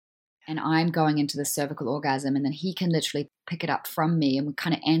and I'm going into the cervical orgasm, and then he can literally pick it up from me, and we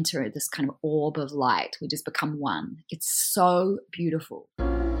kind of enter this kind of orb of light. We just become one. It's so beautiful.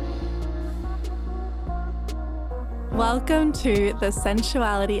 Welcome to the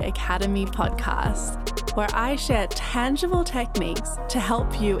Sensuality Academy podcast, where I share tangible techniques to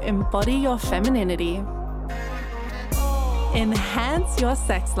help you embody your femininity, enhance your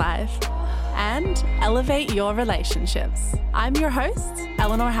sex life, and elevate your relationships. I'm your host,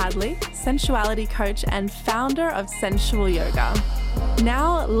 Eleanor Hadley, sensuality coach and founder of Sensual Yoga.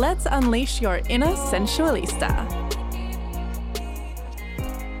 Now let's unleash your inner sensualista.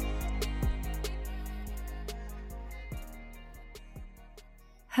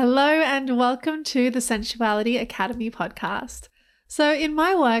 Hello and welcome to the Sensuality Academy podcast. So in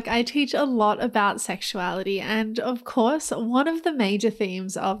my work, I teach a lot about sexuality, and of course, one of the major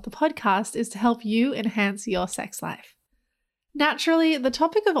themes of the podcast is to help you enhance your sex life. Naturally, the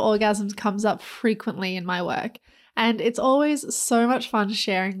topic of orgasms comes up frequently in my work, and it's always so much fun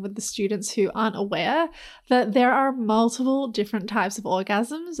sharing with the students who aren't aware that there are multiple different types of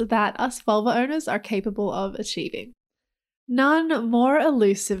orgasms that us vulva owners are capable of achieving. None more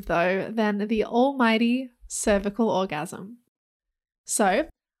elusive, though, than the almighty cervical orgasm. So,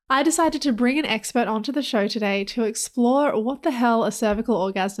 I decided to bring an expert onto the show today to explore what the hell a cervical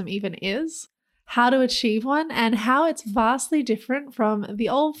orgasm even is, how to achieve one, and how it's vastly different from the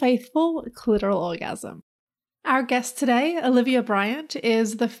old faithful clitoral orgasm. Our guest today, Olivia Bryant,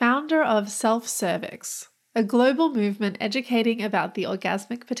 is the founder of Self-Cervix, a global movement educating about the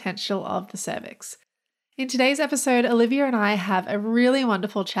orgasmic potential of the cervix. In today's episode, Olivia and I have a really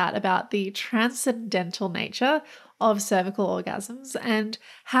wonderful chat about the transcendental nature of cervical orgasms and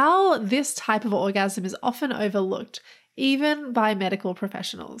how this type of orgasm is often overlooked, even by medical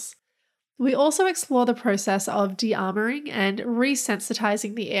professionals. We also explore the process of de-armoring and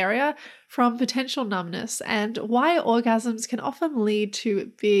resensitizing the area from potential numbness and why orgasms can often lead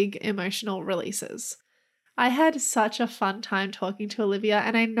to big emotional releases. I had such a fun time talking to Olivia,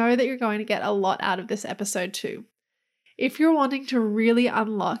 and I know that you're going to get a lot out of this episode too. If you're wanting to really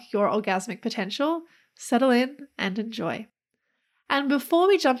unlock your orgasmic potential, settle in and enjoy. And before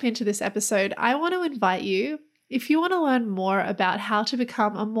we jump into this episode, I want to invite you, if you want to learn more about how to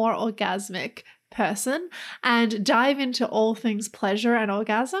become a more orgasmic person and dive into all things pleasure and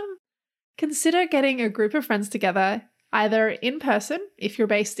orgasm, consider getting a group of friends together, either in person, if you're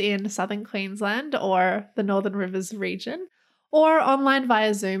based in southern Queensland or the Northern Rivers region, or online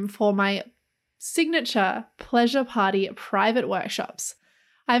via Zoom for my signature pleasure party private workshops.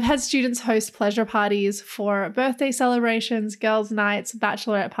 I've had students host pleasure parties for birthday celebrations, girls' nights,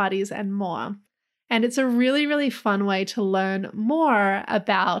 bachelorette parties, and more. And it's a really, really fun way to learn more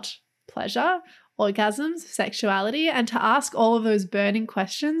about pleasure, orgasms, sexuality, and to ask all of those burning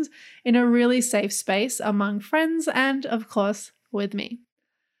questions in a really safe space among friends and, of course, with me.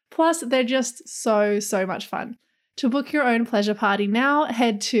 Plus, they're just so much fun. To book your own pleasure party now,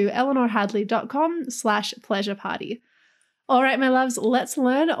 head to eleanorhadley.com/pleasure party. All right, my loves, let's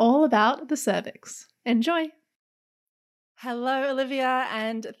learn all about the cervix. Enjoy. Hello, Olivia,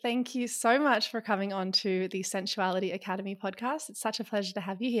 and thank you so much for coming on to the Sensuality Academy podcast. It's such a pleasure to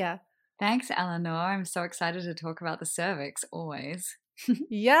have you here. Thanks, Eleanor. I'm so excited to talk about the cervix, always.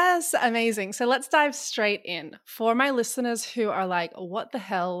 Yes, amazing. So let's dive straight in. For my listeners who are like, what the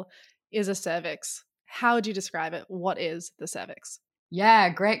hell is a cervix? How would you describe it? What is the cervix? Yeah,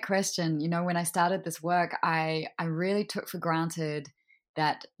 great question. You know, when I started this work, I really took for granted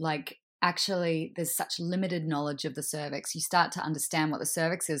that actually there's such limited knowledge of the cervix. You start to understand what the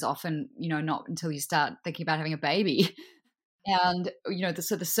cervix is often, not until you start thinking about having a baby. And,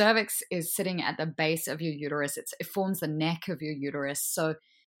 so the cervix is sitting at the base of your uterus. It forms the neck of your uterus. So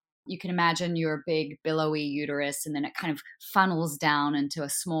you can imagine your big billowy uterus, and then it kind of funnels down into a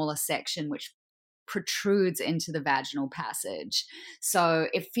smaller section, which protrudes into the vaginal passage. So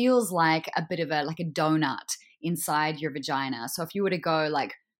it feels like a bit of a donut inside your vagina. So if you were to go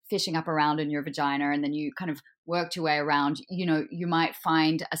fishing up around in your vagina and then you kind of worked your way around, you might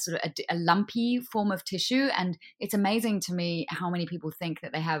find a sort of a lumpy form of tissue. And it's amazing to me how many people think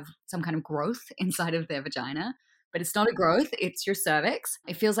that they have some kind of growth inside of their vagina, but it's not a growth, it's your cervix.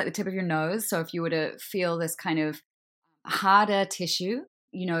 It feels like the tip of your nose. So if you were to feel this kind of harder tissue,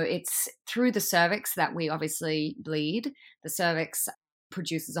 it's through the cervix that we obviously bleed. The cervix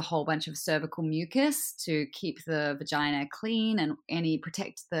produces a whole bunch of cervical mucus to keep the vagina clean and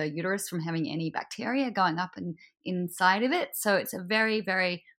protect the uterus from having any bacteria going up and inside of it. So it's a very,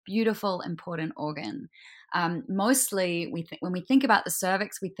 very beautiful, important organ. Mostly, when we think about the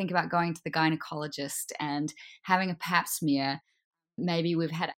cervix, we think about going to the gynecologist and having a pap smear. Maybe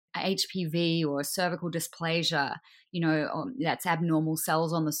we've had HPV or cervical dysplasia, that's abnormal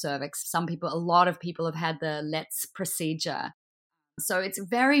cells on the cervix. A lot of people have had the LETS procedure. So it's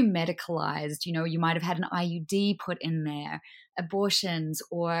very medicalized. You might have had an IUD put in there, abortions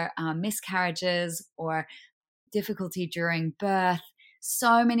or miscarriages or difficulty during birth.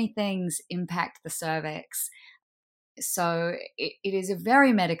 So many things impact the cervix. So it is a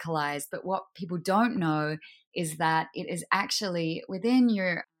very medicalized, but what people don't know is that it is actually within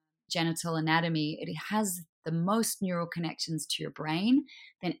your genital anatomy, it has the most neural connections to your brain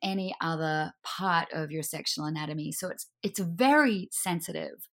than any other part of your sexual anatomy. So it's very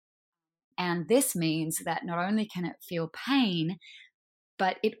sensitive. And this means that not only can it feel pain,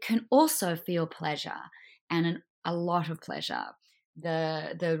 but it can also feel pleasure and a lot of pleasure.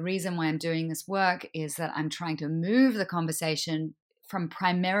 The reason why I'm doing this work is that I'm trying to move the conversation from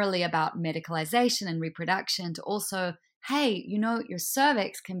primarily about medicalization and reproduction to also, hey, your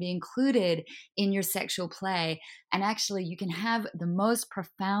cervix can be included in your sexual play, and actually you can have the most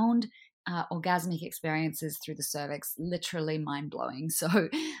profound orgasmic experiences through the cervix, literally mind-blowing. So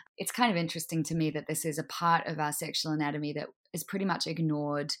it's kind of interesting to me that this is a part of our sexual anatomy that is pretty much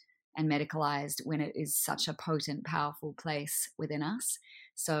ignored and medicalized when it is such a potent, powerful place within us.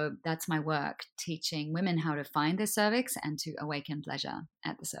 So that's my work, teaching women how to find their cervix and to awaken pleasure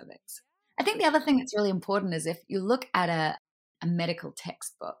at the cervix. I think the other thing that's really important is if you look at a medical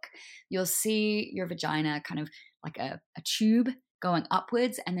textbook, you'll see your vagina kind of like a tube going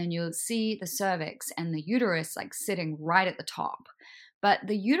upwards, and then you'll see the cervix and the uterus like sitting right at the top. But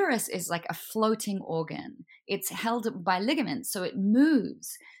the uterus is like a floating organ. It's held by ligaments, so it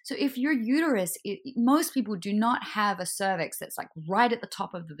moves. So if your uterus, most people do not have a cervix that's like right at the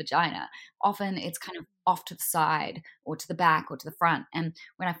top of the vagina. Often it's kind of off to the side or to the back or to the front. And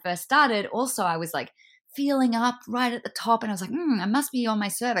when I first started, also I was like feeling up right at the top, and I was like, I must be on my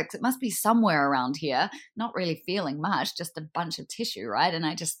cervix. It must be somewhere around here. Not really feeling much, just a bunch of tissue, right? And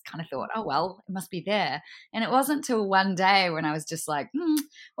I just kind of thought, oh, well, it must be there. And it wasn't till one day when I was just like,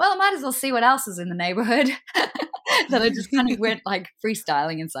 well, I might as well see what else is in the neighborhood that I just kind of went like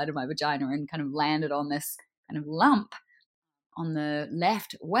freestyling inside of my vagina and kind of landed on this kind of lump on the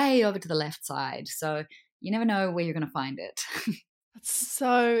left, way over to the left side. So you never know where you're going to find it. That's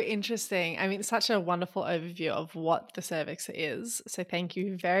so interesting. I mean, such a wonderful overview of what the cervix is. So thank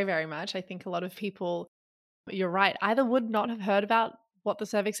you very, very much. I think a lot of people, you're right, either would not have heard about what the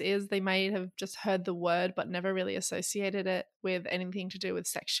cervix is. They may have just heard the word, but never really associated it with anything to do with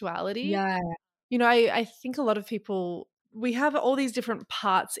sexuality. Yeah. I think a lot of people, we have all these different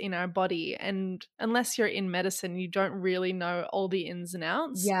parts in our body, and unless you're in medicine, you don't really know all the ins and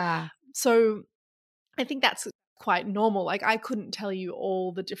outs. Yeah. So I think that's quite normal. Like I couldn't tell you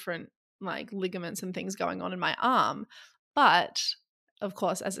all the different like ligaments and things going on in my arm. But of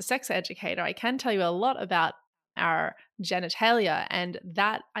course, as a sex educator, I can tell you a lot about our genitalia. And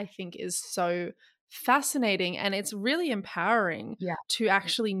that I think is so fascinating, and it's really empowering to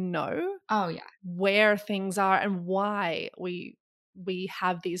actually know where things are and why we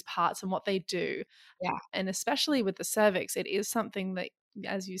have these parts and what they do. Yeah. And especially with the cervix, it is something that,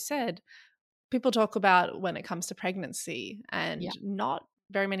 as you said, people talk about when it comes to pregnancy and not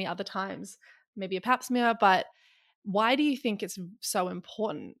very many other times, maybe a pap smear. But why do you think it's so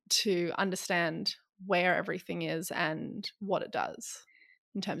important to understand where everything is and what it does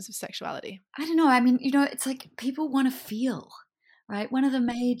in terms of sexuality? I don't know. I mean, it's like people want to feel, right? One of the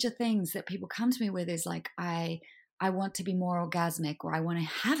major things that people come to me with is like, I want to be more orgasmic, or I want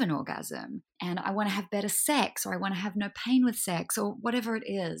to have an orgasm, and I want to have better sex, or I want to have no pain with sex, or whatever it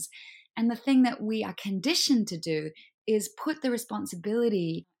is. And the thing that we are conditioned to do is put the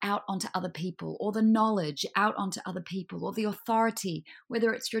responsibility out onto other people, or the knowledge out onto other people, or the authority,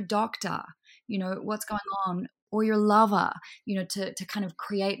 whether it's your doctor, what's going on, or your lover, to kind of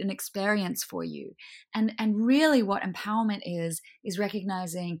create an experience for you. And really what empowerment is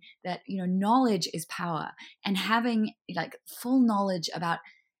recognizing that, knowledge is power, and having like full knowledge about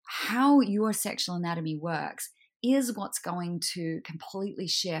how your sexual anatomy works is what's going to completely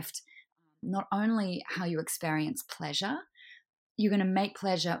shift not only how you experience pleasure. You're going to make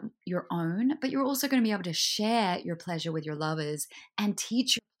pleasure your own, but you're also going to be able to share your pleasure with your lovers and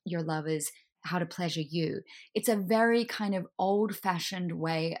teach your lovers how to pleasure you. It's a very kind of old-fashioned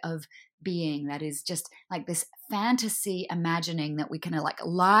way of being that is just like this fantasy imagining that we can like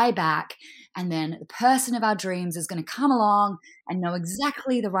lie back, and then the person of our dreams is going to come along and know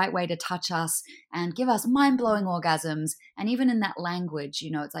exactly the right way to touch us and give us mind-blowing orgasms. And even in that language,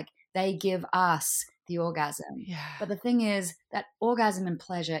 it's like they give us the orgasm. Yeah. But the thing is that orgasm and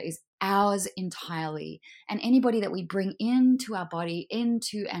pleasure is ours entirely. And anybody that we bring into our body,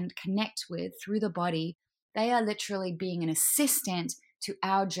 into and connect with through the body, they are literally being an assistant to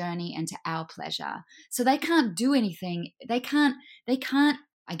our journey and to our pleasure. So they can't do anything. They can't,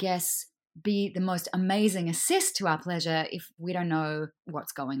 I guess, be the most amazing assist to our pleasure if we don't know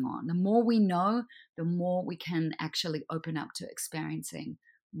what's going on. The more we know, the more we can actually open up to experiencing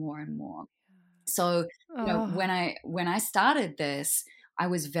more and more. So, when I started this, I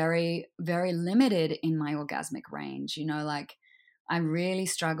was very, very limited in my orgasmic range. Like I really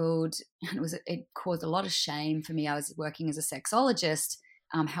struggled, and it caused a lot of shame for me. I was working as a sexologist,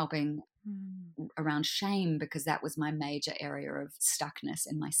 helping around shame, because that was my major area of stuckness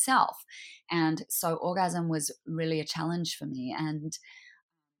in myself. And so orgasm was really a challenge for me. And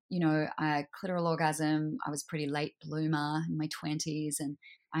clitoral orgasm, I was pretty late bloomer in my 20s, and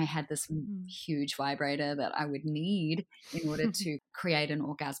I had this huge vibrator that I would need in order to create an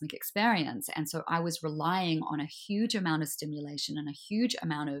orgasmic experience. And so I was relying on a huge amount of stimulation and a huge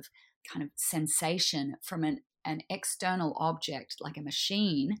amount of kind of sensation from an external object like a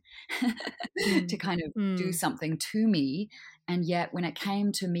machine to kind of do something to me. And yet when it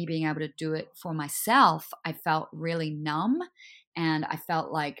came to me being able to do it for myself, I felt really numb. And I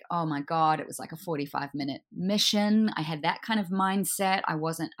felt like, oh my God, it was like a 45-minute mission. I had that kind of mindset. I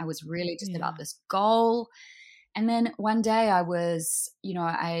was really just about this goal. And then one day I was,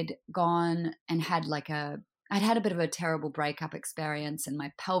 I'd gone and I'd had a bit of a terrible breakup experience, and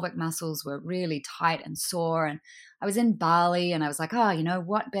my pelvic muscles were really tight and sore. And I was in Bali, and I was like, oh,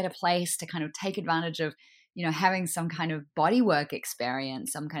 what better place to kind of take advantage of, having some kind of bodywork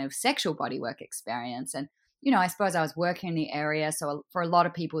experience, some kind of sexual bodywork experience. And I suppose I was working in the area. So for a lot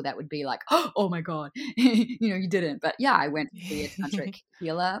of people that would be like, oh my God, you didn't. But yeah, I went to see a tantric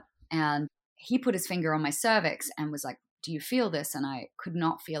healer, and he put his finger on my cervix and was like, do you feel this? And I could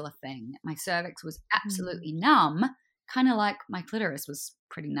not feel a thing. My cervix was absolutely numb, kind of like my clitoris was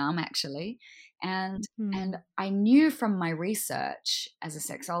pretty numb actually. And I knew from my research as a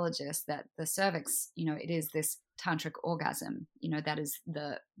sexologist that the cervix, it is this tantric orgasm, that is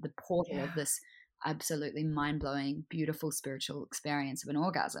the portal of this absolutely mind-blowing, beautiful spiritual experience of an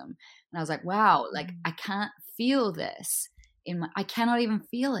orgasm. And I was like, wow, like I can't feel this I cannot even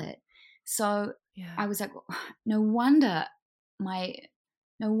feel it. So I was like, no wonder my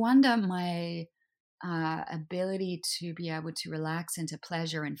ability to be able to relax into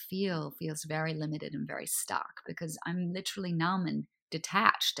pleasure and feels very limited and very stuck, because I'm literally numb and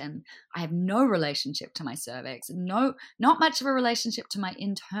detached, and I have no relationship to my cervix, not much of a relationship to my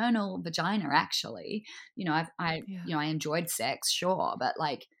internal vagina actually. I enjoyed sex, sure, but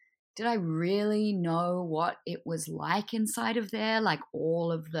like, did I really know what it was like inside of there? Like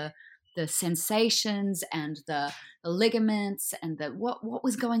all of the sensations and the ligaments and what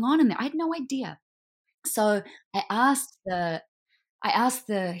was going on in there. I had no idea. So I asked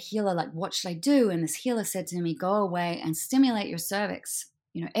the healer, like, what should I do? And this healer said to me, go away and stimulate your cervix,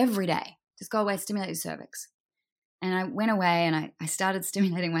 every day. Just go away, stimulate your cervix. And I went away and I started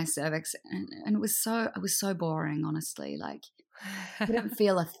stimulating my cervix, and it was so boring, honestly. Like I couldn't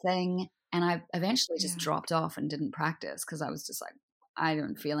feel a thing. And I eventually just dropped off and didn't practice, because I was just like, I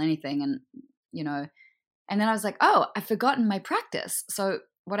don't feel anything. And, and then I was like, oh, I've forgotten my practice. So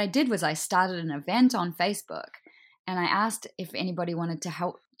what I did was I started an event on Facebook, and I asked if anybody wanted to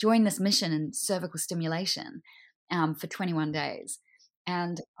help join this mission in cervical stimulation for 21 days.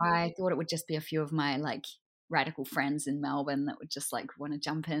 And I thought it would just be a few of my like radical friends in Melbourne that would just like want to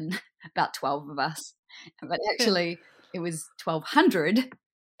jump in, about 12 of us. But actually it was 1,200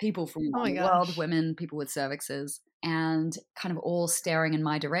 people from the world, women, people with cervixes, and kind of all staring in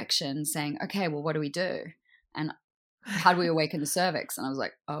my direction saying, okay, well, what do we do? And how do we awaken the cervix? And I was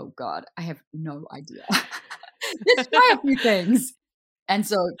like, oh God, I have no idea. Let's try a few things. And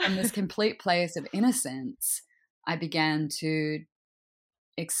so from this complete place of innocence, I began to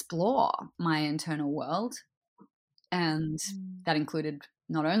explore my internal world. And that included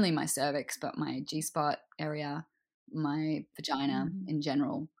not only my cervix, but my G-spot area, my vagina in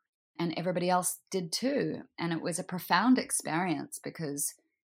general. And everybody else did too. And it was a profound experience, because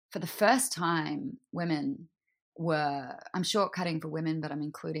for the first time, women were, I'm shortcutting for women, but I'm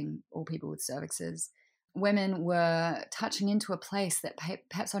including all people with cervixes, women were touching into a place that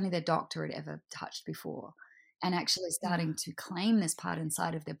perhaps only their doctor had ever touched before, and actually starting to claim this part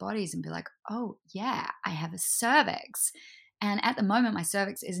inside of their bodies and be like, oh yeah, I have a cervix. And at the moment, my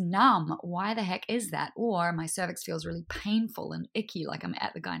cervix is numb. Why the heck is that? Or my cervix feels really painful and icky, like I'm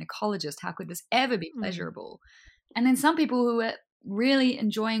at the gynecologist. How could this ever be pleasurable? And then some people who were really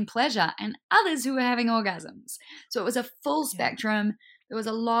enjoying pleasure, and others who were having orgasms. So it was a full spectrum. there was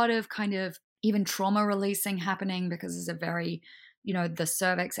a lot of kind of even trauma releasing happening, because it's a very, the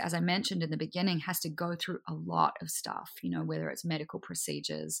cervix, as I mentioned in the beginning, has to go through a lot of stuff, whether it's medical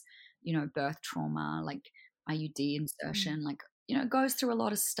procedures, birth trauma, like IUD Mm. insertion, like, it goes through a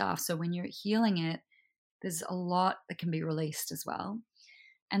lot of stuff. So when you're healing it, there's a lot that can be released as well.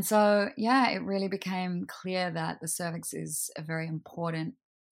 And so, yeah, it really became clear that the cervix is a very important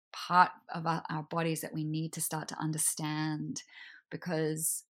part of our bodies that we need to start to understand,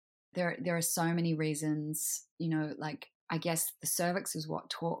 because there are so many reasons, like, I guess the cervix is what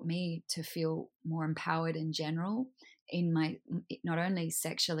taught me to feel more empowered in general, in my, not only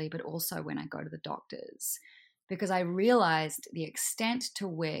sexually but also when I go to the doctors, because I realized the extent to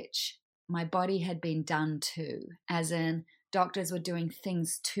which my body had been done to, as in doctors were doing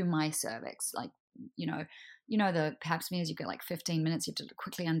things to my cervix, like, you know the pap smears, you get like 15 minutes, you have to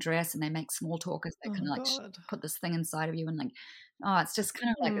quickly undress and they make small talk as they Oh kind of like God. put this thing inside of you, and like, oh, it's just kind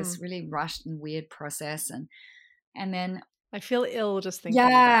of like this Mm. really rushed and weird process. And then, I feel ill just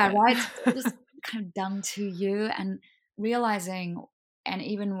thinking about yeah, it. right, so it's all just kind of done to you, and realizing, and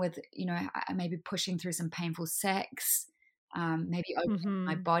even with, maybe pushing through some painful sex, maybe opening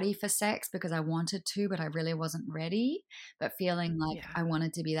my Hmm. body for sex because I wanted to, but I really wasn't ready, but feeling like Yeah. I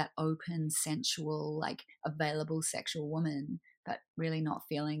wanted to be that open, sensual, like available sexual woman, but really not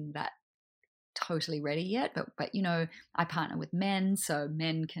feeling that totally ready yet. But I partner with men, so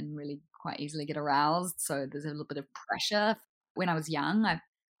men can really quite easily get aroused. So there's a little bit of pressure. When I was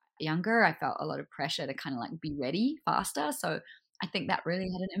younger, I felt a lot of pressure to kind of like be ready faster. So I think that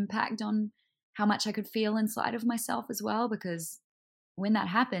really had an impact on how much I could feel inside of myself as well, because when that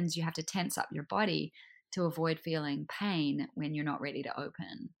happens, you have to tense up your body to avoid feeling pain when you're not ready to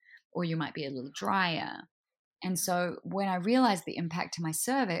open, or you might be a little drier. And so when I realized the impact to my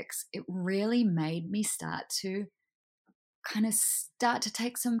cervix, it really made me start to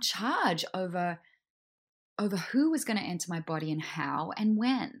take some charge over who was going to enter my body and how and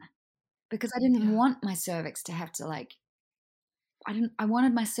when, because I didn't Yeah. want my cervix to have to like, I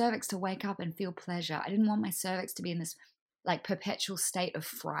wanted my cervix to wake up and feel pleasure. I didn't want my cervix to be in this like perpetual state of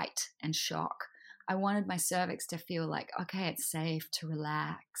fright and shock. I wanted my cervix to feel like, okay, it's safe to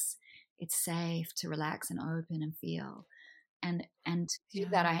relax. It's safe to relax and open and feel. And to do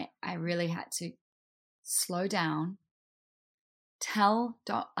that, Yeah. I really had to slow down, tell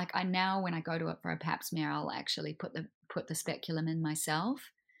doc, like, I now, when I go to it for a pap smear, I'll actually put the speculum in myself,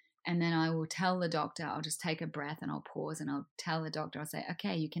 and then I will tell the doctor, I'll just take a breath and I'll pause and I'll tell the doctor, I'll say,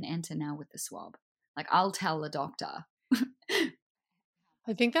 okay, you can enter now with the swab. Like, I'll tell the doctor.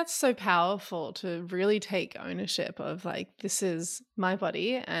 I think that's so powerful to really take ownership of like, this is my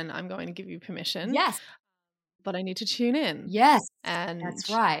body and I'm going to give you permission, Yes. but I need to tune in. Yes, And that's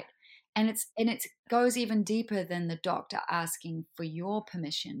right. And it goes even deeper than the doctor asking for your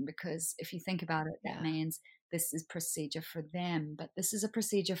permission, because if you think about it, that yeah, means this is procedure for them, but this is a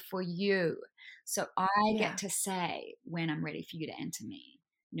procedure for you. So I get yeah, to say when I'm ready for you to enter me.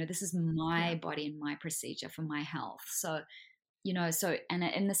 This is yeah. my body and my procedure for my health. So,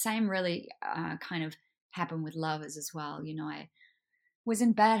 and the same really kind of happened with lovers as well. I was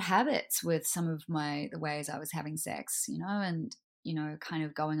in bad habits with some of the ways I was having sex, and, kind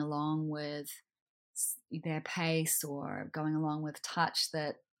of going along with their pace, or going along with touch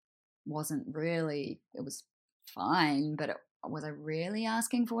that wasn't really, it was fine, but was I really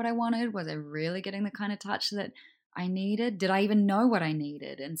asking for what I wanted? Was I really getting the kind of touch that I needed? Did I even know what I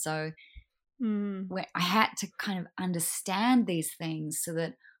needed? And so Mm, where I had to kind of understand these things so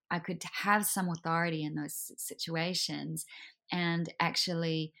that I could have some authority in those situations, and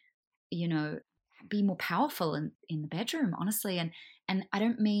actually, you know, be more powerful in the bedroom, honestly. And I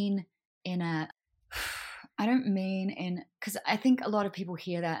don't mean in a I don't mean in, because I think a lot of people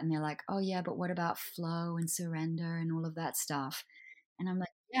hear that and they're like, oh yeah, but what about flow and surrender and all of that stuff? And I'm like,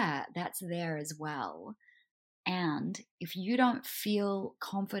 yeah, that's there as well. And if you don't feel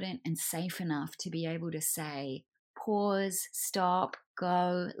confident and safe enough to be able to say, pause, stop,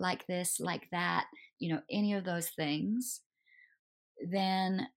 go, like this, like that, any of those things,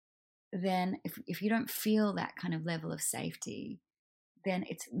 then if you don't feel that kind of level of safety, then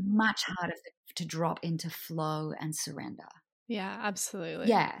it's much harder to drop into flow and surrender. yeah, absolutely.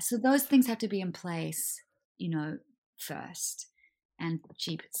 Yeah, so those things have to be in place, first. And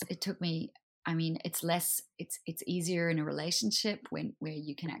cheap, it took me. I mean, it's less. It's easier in a relationship where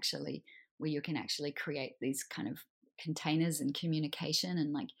you can actually create these kind of containers and communication,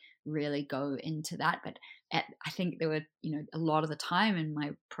 and like really go into that. But I think there were, a lot of the time in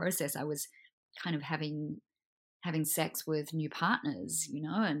my process, I was kind of having sex with new partners,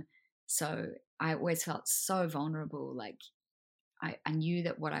 and so I always felt so vulnerable, like I knew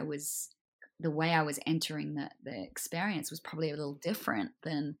that the way I was entering the experience was probably a little different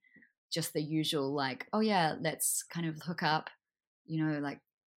than just the usual, like, oh yeah, let's kind of hook up, like,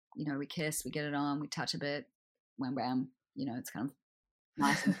 we kiss, we get it on, we touch a bit, wham bam, it's kind of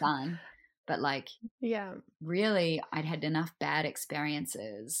nice and fun. But like, Yeah. really, I'd had enough bad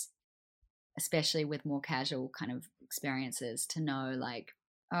experiences, especially with more casual kind of experiences, to know like,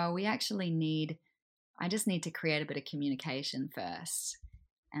 oh, I just need to create a bit of communication first.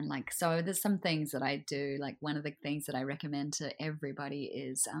 And like, so there's some things that I do. Like, one of the things that I recommend to everybody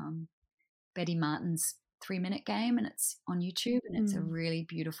is Betty Martin's 3 Minute Game, and it's on YouTube, and it's a really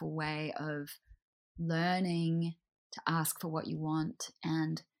beautiful way of learning to ask for what you want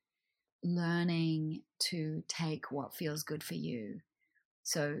and learning to take what feels good for you.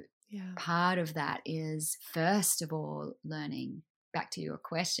 So part of that is, first of all, learning, back to your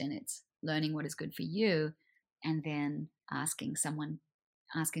question, it's learning what is good for you, and then asking someone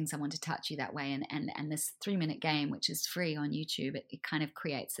to touch you that way. And this 3 Minute Game, which is free on YouTube, it kind of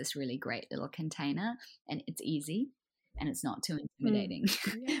creates this really great little container, and it's easy and it's not too intimidating.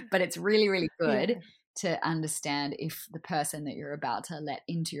 But it's really, really good to understand if the person that you're about to let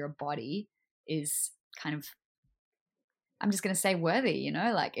into your body is kind of, I'm just going to say, worthy,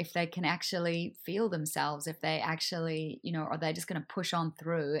 like if they can actually feel themselves, if they actually, are they just going to push on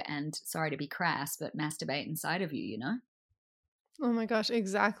through and, sorry to be crass, but masturbate inside of you, Oh my gosh,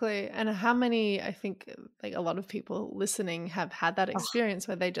 exactly. And how many, I think, like a lot of people listening have had that Oh, experience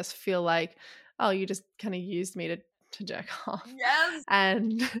where they just feel like, oh, you just kind of used me to jerk off. yes.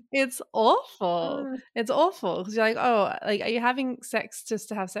 And it's awful. It's awful because you're like, oh, like, are you having sex just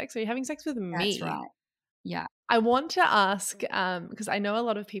to have sex? Or are you having sex with That's me? right. Yeah. I want to ask, because I know a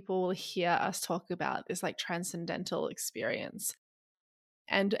lot of people will hear us talk about this like transcendental experience.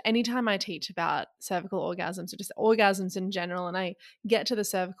 And anytime I teach about cervical orgasms or just orgasms in general, and I get to the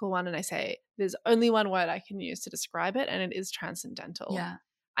cervical one and I say, there's only one word I can use to describe it, and it is transcendental. Yeah.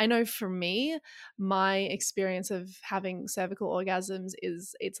 I know for me, my experience of having cervical orgasms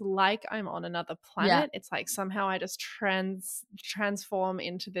is it's like I'm on another planet. It's like somehow I just transform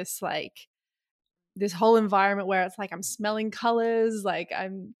into this like this whole environment where it's like I'm smelling colors, like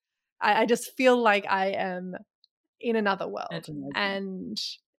I just feel like I am in another world. That's amazing. And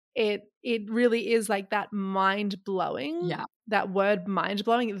it really is like that mind blowing, that word mind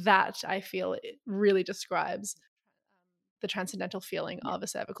blowing, that I feel it really describes the transcendental feeling of a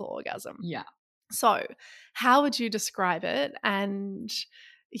cervical orgasm. Yeah. So how would you describe it? And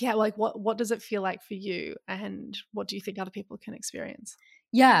like what does it feel like for you? And what do you think other people can experience?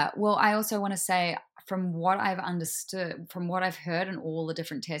 Yeah. Well, I also want to say, from what I've understood, from what I've heard and all the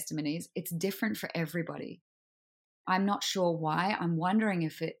different testimonies, it's different for everybody. I'm not sure why. I'm wondering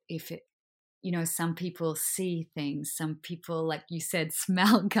if it, some people see things, some people, like you said,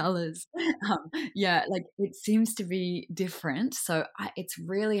 smell colors. Like it seems to be different. So it's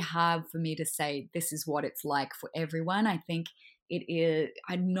really hard for me to say this is what it's like for everyone. I think it is.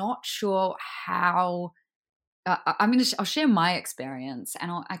 I'm not sure how. I'll share my experience,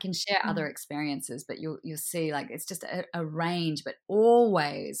 and I can share other experiences, but you'll see, like, it's just a range, but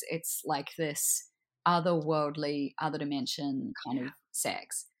always it's like this otherworldly, other dimension kind of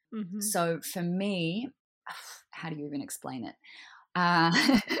sex. So for me, how do you even explain it?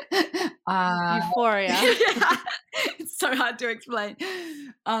 Euphoria. It's so hard to explain.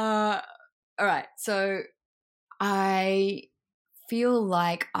 All right, so I feel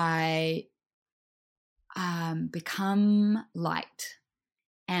like I become light,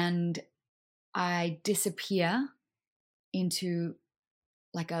 and I disappear into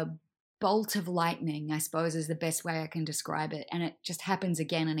like a bolt of lightning, I suppose is the best way I can describe it. And it just happens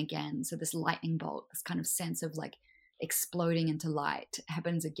again and again. So this lightning bolt, this kind of sense of like exploding into light,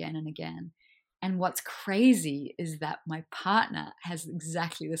 happens again and again. And what's crazy is that my partner has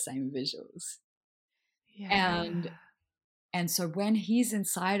exactly the same visuals. And so when he's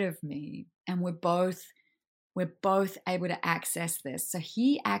inside of me, and we're both able to access this. So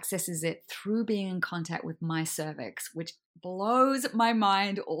he accesses it through being in contact with my cervix, which blows my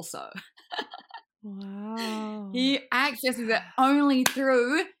mind also. Wow. He accesses it only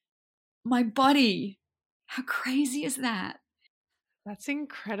through my body. How crazy is that? That's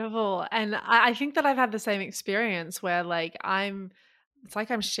incredible. And I think that I've had the same experience where like it's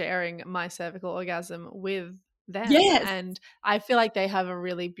like I'm sharing my cervical orgasm with them. Yes. And I feel like they have a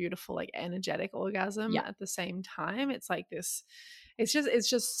really beautiful, like energetic orgasm at the same time. It's like this, it's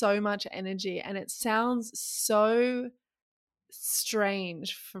just so much energy, and it sounds so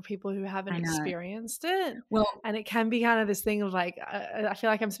strange for people who haven't I know. experienced it. Well, And it can be kind of this thing of like, I feel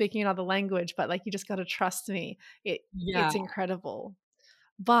like I'm speaking another language, but like, you just got to trust me. yeah. It's incredible.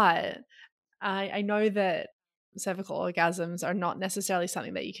 But I know that cervical orgasms are not necessarily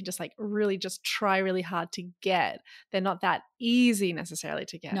something that you can just like really just try really hard to get. They're not that easy necessarily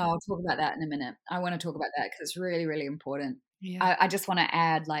to get. No, I'll talk about that in a minute. I want to talk about that because it's really, really important. Yeah. I just want to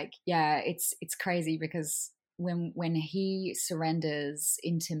add, like, yeah, it's crazy because when he surrenders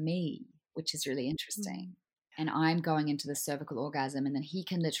into me, which is really interesting, Mm. and I'm going into the cervical orgasm, and then he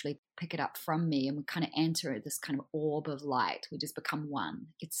can literally pick it up from me, and we kind of enter this kind of orb of light. We just become one.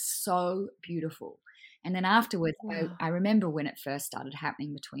 It's so beautiful. And then afterwards, Wow. I remember when it first started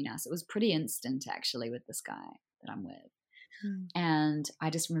happening between us. It was pretty instant, actually, with this guy that I'm with. Mm. And I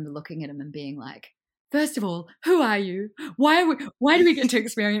just remember looking at him and being like, first of all, who are you? Why do we get to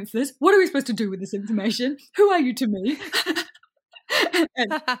experience this? What are we supposed to do with this information? Who are you to me? and,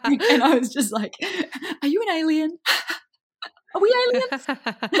 and I was just like, are you an alien? Are we aliens?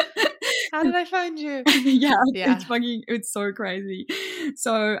 How did I find you? Yeah, Yeah. it's so crazy.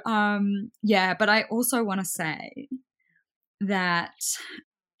 So, yeah, but I also want to say that,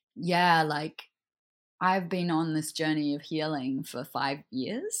 yeah, like I've been on this journey of healing for 5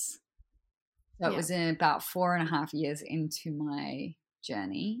 years. So it Yeah. was in about 4.5 years into my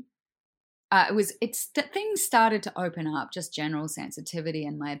journey. Things started to open up, just general sensitivity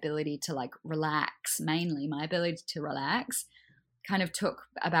and my ability to like relax, mainly my ability to relax kind of took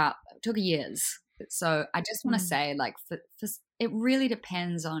years. So I just want to Mm. say, like, it really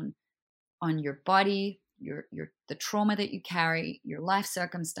depends on your body, your the trauma that you carry, your life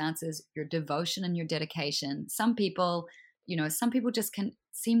circumstances, your devotion and your dedication. Some people, some people just can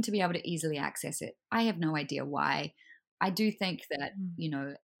seem to be able to easily access it. I have no idea why. I do think that,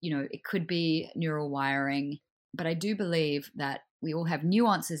 Mm. it could be neural wiring, but I do believe that we all have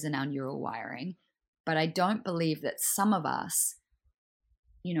nuances in our neural wiring, but I don't believe that some of us,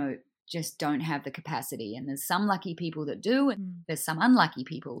 just don't have the capacity. And there's some lucky people that do, and Mm. there's some unlucky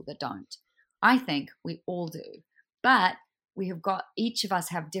people that don't. I think we all do. But each of us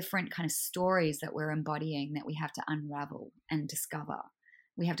have different kind of stories that we're embodying that we have to unravel and discover.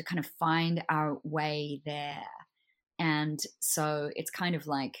 We have to kind of find our way there. And so it's kind of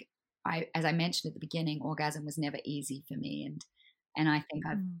like, as I mentioned at the beginning, orgasm was never easy for me. And I think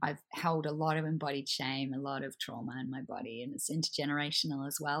Mm. I've held a lot of embodied shame, a lot of trauma in my body, and it's intergenerational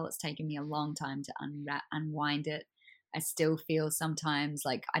as well. It's taken me a long time to unwind it. I still feel sometimes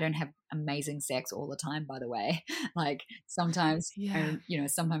like I don't have amazing sex all the time, by the way. Like sometimes, Yeah.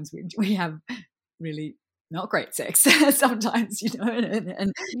 sometimes we have really not great sex sometimes,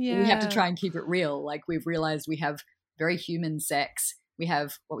 and we have to Yeah. try and keep it real. Like we've realized we have very human sex. We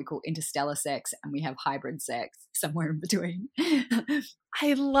have what we call interstellar sex, and we have hybrid sex somewhere in between.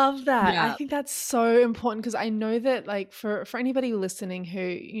 I love that. I Yeah. think that's so important because I know that like for anybody listening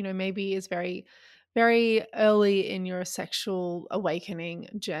who, maybe is very very early in your sexual awakening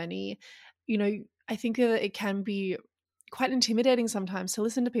journey, I think that it can be quite intimidating sometimes to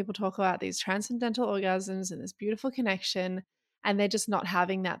listen to people talk about these transcendental orgasms and this beautiful connection and they're just not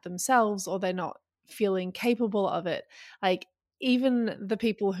having that themselves or they're not feeling capable of it. Like even the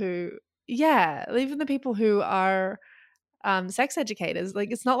people who even the people who are sex educators.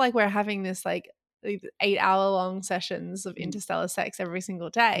 Like it's not like we're having this like 8-hour long sessions of Mm. interstellar sex every single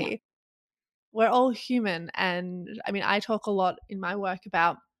Yeah. day. We're all human. And I mean, I talk a lot in my work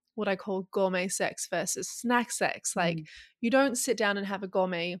about what I call gourmet sex versus snack sex. Like Mm. you don't sit down and have a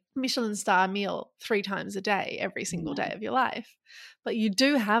gourmet Michelin star meal 3 times a day every single No. day of your life, but you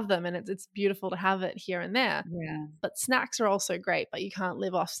do have them and it's beautiful to have it here and there. Yeah. But snacks are also great, but you can't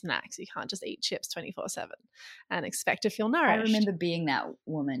live off snacks. You can't just eat chips 24/7 and expect to feel I nourished. remember being that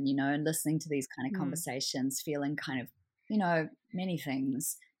woman, and listening to these kind of Mm. conversations, feeling kind of, many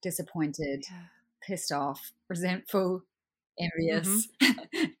things: disappointed, Yeah. pissed off, resentful, Mhm. envious,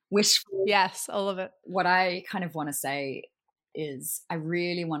 wishful. Yes, all of it. What I kind of want to say is I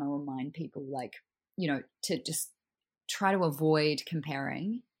really want to remind people, like, to just try to avoid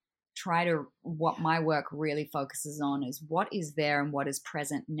comparing. What Yeah. my work really focuses on is what is there and what is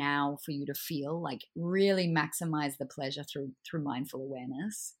present now for you to feel, like really maximize the pleasure through mindful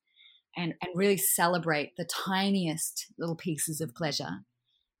awareness, and really celebrate the tiniest little pieces of pleasure.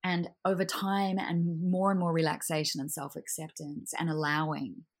 And over time and more relaxation and self-acceptance and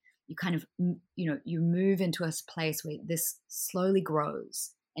allowing, you kind of, you move into a place where this slowly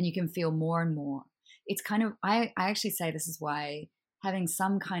grows and you can feel more and more. It's kind of, I actually say this is why having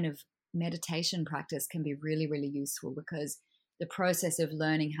some kind of meditation practice can be really, really useful, because the process of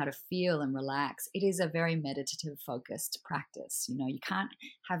learning how to feel and relax, it is a very meditative focused practice. You can't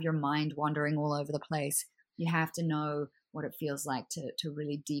have your mind wandering all over the place. You have to know what it feels like to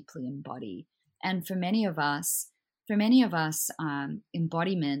really deeply embody. And for many of us,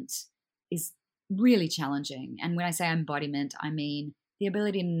 embodiment is really challenging. And when I say embodiment, I mean the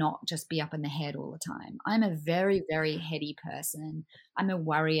ability to not just be up in the head all the time. I'm a very, very heady person. I'm a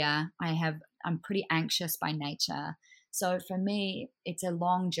worrier. I'm pretty anxious by nature. So for me, it's a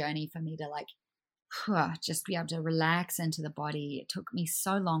long journey for me to just be able to relax into the body. It took me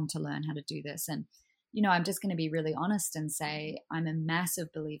so long to learn how to do this. And, I'm just going to be really honest and say I'm a massive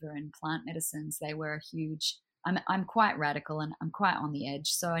believer in plant medicines. They were a huge, I'm quite radical and I'm quite on the edge.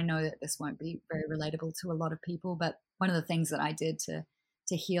 So I know that this won't be very relatable to a lot of people. But one of the things that I did to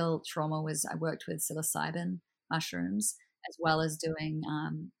heal trauma was I worked with psilocybin mushrooms, as well as doing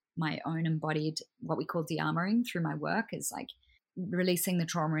my own embodied, what we call de-armoring through my work, is like releasing the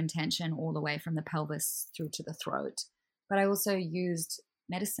trauma intention all the way from the pelvis through to the throat. But I also used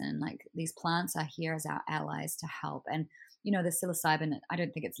medicine, like these plants are here as our allies to help. And, the psilocybin, I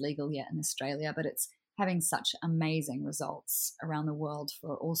don't think it's legal yet in Australia, but it's having such amazing results around the world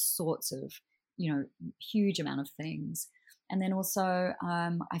for all sorts of, huge amount of things. And then also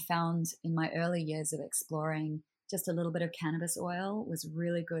I found in my early years of exploring, just a little bit of cannabis oil was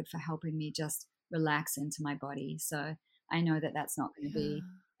really good for helping me just relax into my body. So I know that that's not going to Yeah. be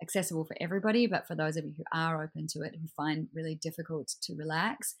accessible for everybody, but for those of you who are open to it, who find really difficult to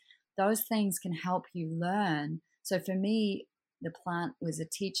relax, those things can help you learn. So for me, the plant was a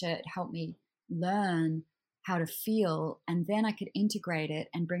teacher. It helped me learn how to feel, and then I could integrate it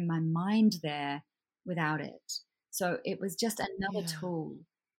and bring my mind there without it. So it was just another Yeah. tool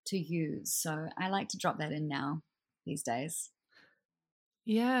to use. So I like to drop that in now these days.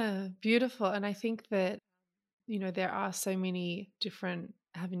 Yeah, beautiful. And I think that, there are so many different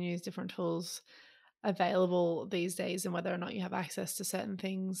avenues, different tools available these days, and whether or not you have access to certain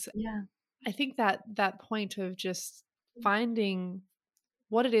things. Yeah. I think that that point of just finding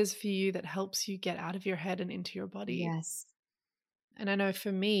what it is for you that helps you get out of your head and into your body. Yes. And I know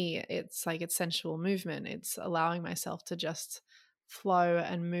for me, it's sensual movement. It's allowing myself to just flow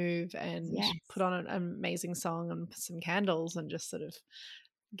and move and put Yes. on an amazing song and put some candles and just sort of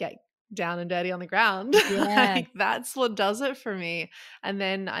get down and dirty on the ground. Yes. Like that's what does it for me. And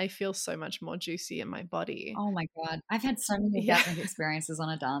then I feel so much more juicy in my body. Oh my God. I've had so many Yeah. orgasmic experiences on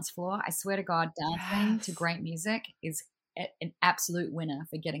a dance floor. I swear to God, dancing to Yes. great music is an absolute winner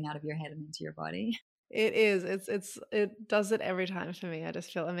for getting out of your head and into your body. It is. It does it every time for me. I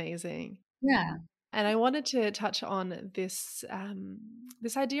just feel amazing. Yeah. And I wanted to touch on this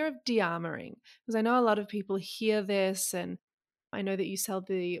this idea of de-armoring, because I know a lot of people hear this, and I know that you sell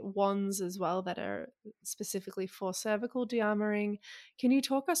the wands as well that are specifically for cervical de-armoring. Can you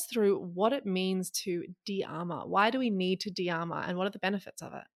talk us through what it means to de-armor? Why do we need to de-armor, and what are the benefits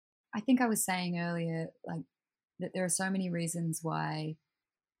of it? I think I was saying earlier, like, that there are so many reasons why,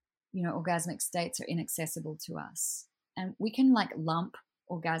 orgasmic states are inaccessible to us. And we can like lump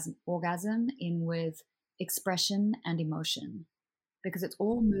orgasm in with expression and emotion, because it's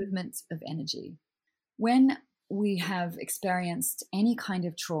all movements of energy. When we have experienced any kind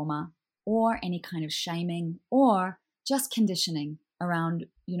of trauma or any kind of shaming or just conditioning around,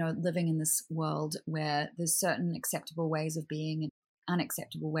 living in this world where there's certain acceptable ways of being and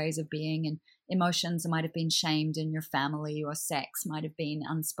unacceptable ways of being, and emotions might have been shamed in your family, or sex might have been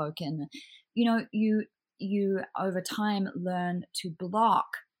unspoken, you over time learn to block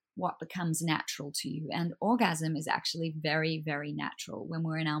what becomes natural to you. And orgasm is actually very, very natural. When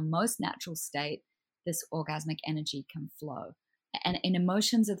we're in our most natural state, this orgasmic energy can flow. And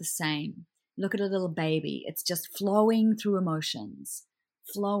emotions are the same. Look at a little baby. It's just flowing through emotions,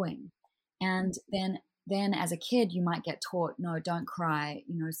 flowing. And then as a kid, you might get taught, no, don't cry,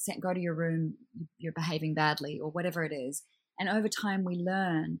 go to your room, you're behaving badly, or whatever it is. And over time, we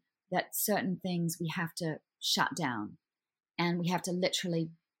learn that certain things we have to shut down, and we have to literally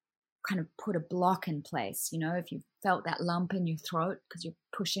kind of put a block in place. If you felt that lump in your throat because you're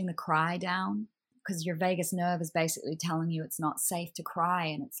pushing the cry down, because your vagus nerve is basically telling you it's not safe to cry,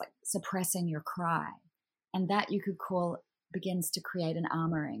 and it's like suppressing your cry. And that you could call begins to create an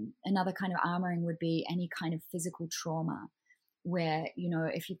armoring. Another kind of armoring would be any kind of physical trauma where,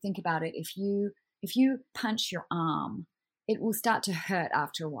 if you think about it, if you punch your arm, it will start to hurt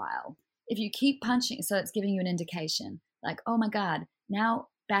after a while. If you keep punching, so it's giving you an indication like, oh my God, now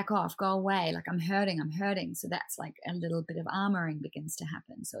back off, go away. Like I'm hurting. So that's like a little bit of armoring begins to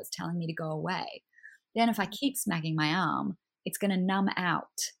happen. So it's telling me to go away. Then if I keep smacking my arm, it's going to numb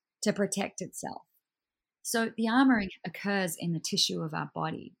out to protect itself. So the armoring occurs in the tissue of our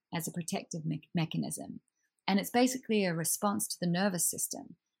body as a protective mechanism. And it's basically a response to the nervous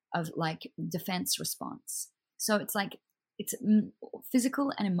system of like defense response. So it's like it's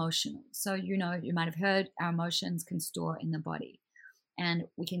physical and emotional. So, you know, you might have heard our emotions can store in the body and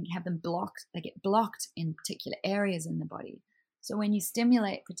we can have them blocked. They get blocked in particular areas in the body. So when you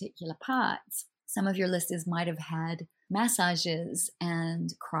stimulate particular parts, some of your listeners might have had massages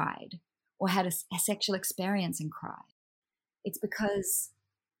and cried, or had a sexual experience and cried. It's because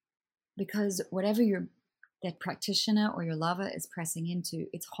whatever that practitioner or your lover is pressing into,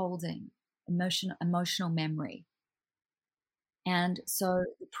 it's holding emotional memory. And so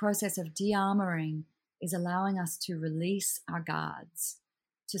the process of de-armoring is allowing us to release our guards,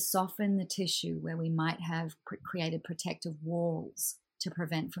 to soften the tissue where we might have created protective walls to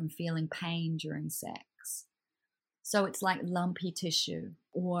prevent from feeling pain during sex. So it's like lumpy tissue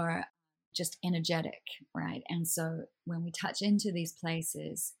or just energetic, right? And so when we touch into these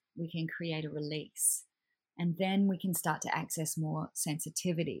places, we can create a release. And then we can start to access more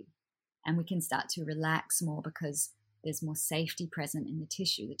sensitivity and we can start to relax more because there's more safety present in the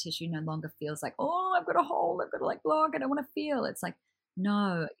tissue. The tissue no longer feels like, oh, I've got a hole, I've got to like block, I don't want to feel. It's like,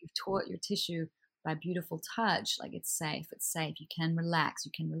 no, you've taught your tissue by beautiful touch, like it's safe, you can relax,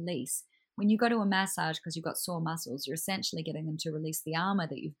 you can release. When you go to a massage because you've got sore muscles, you're essentially getting them to release the armor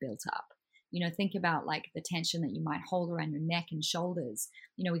that you've built up. You know, think about like the tension that you might hold around your neck and shoulders.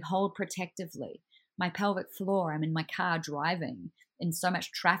 You know, we hold protectively. My pelvic floor, I'm in my car driving in so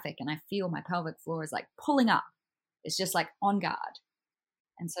much traffic and I feel my pelvic floor is like pulling up. It's just like on guard.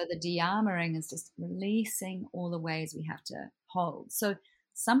 And so the de-armoring is just releasing all the ways we have to hold. So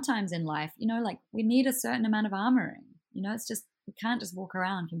sometimes in life, you know, like we need a certain amount of armoring. You know, it's just, we can't just walk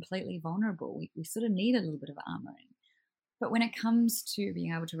around completely vulnerable. We sort of need a little bit of armoring. But when it comes to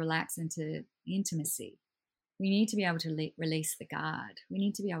being able to relax into intimacy, we need to be able to release the guard. We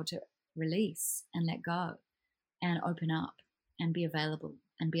need to be able to release and let go and open up and be available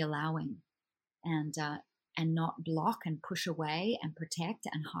and be allowing and not block and push away and protect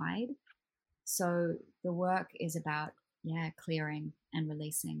and hide. So the work is about, clearing and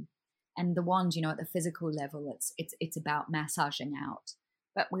releasing. And the wand, you know, at the physical level, it's about massaging out.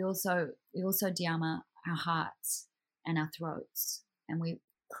 But we also de-armor our hearts and our throats, and we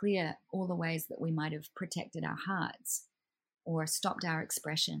clear all the ways that we might have protected our hearts or stopped our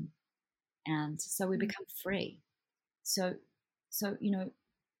expression. And so we become free. So you know,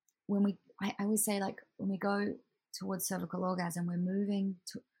 I always say, like, when we go towards cervical orgasm, we're moving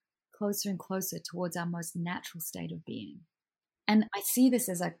closer and closer towards our most natural state of being. And I see this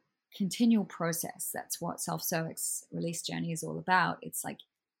as a continual process. That's what self-cervix release journey is all about. It's like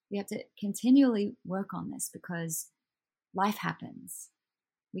we have to continually work on this because life happens.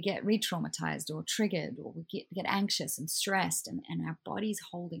 We get re-traumatized or triggered, or we get anxious and stressed, and our body's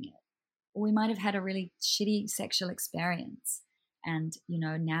holding it. Or we might have had a really shitty sexual experience. And, you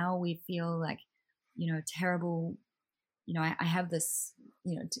know, now we feel like, you know, terrible, you know, I have this,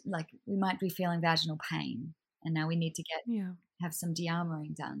 you know, like we might be feeling vaginal pain. And now we need to have some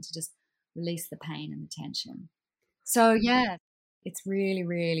de-armoring done to just release the pain and the tension. So, yeah, it's really,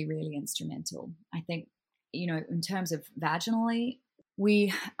 really, really instrumental. I think, you know, in terms of vaginally,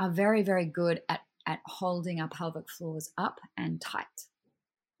 we are very, very good at holding our pelvic floors up and tight.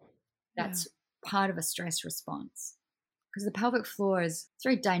 That's part of a stress response. Because the pelvic floor it's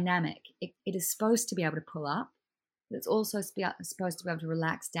very dynamic. It is supposed to be able to pull up, but it's also supposed to be able to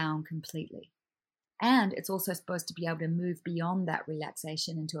relax down completely. And it's also supposed to be able to move beyond that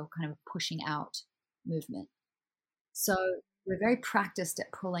relaxation into a kind of a pushing out movement. So we're very practiced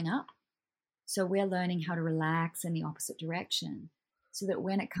at pulling up. So we're learning how to relax in the opposite direction so that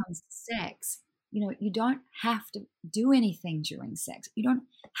when it comes to sex, you know, you don't have to do anything during sex. You don't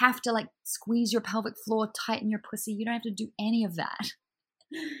have to like squeeze your pelvic floor, tighten your pussy. You don't have to do any of that.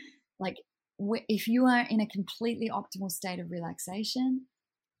 Like if you are in a completely optimal state of relaxation,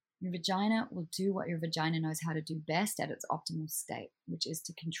 your vagina will do what your vagina knows how to do best at its optimal state, which is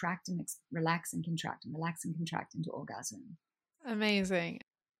to contract and relax and contract and relax and contract into orgasm. Amazing.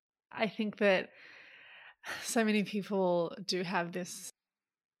 I think that so many people do have this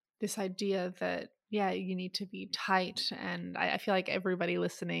idea that, you need to be tight. And I feel like everybody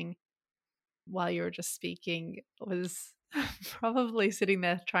listening while you were just speaking was probably sitting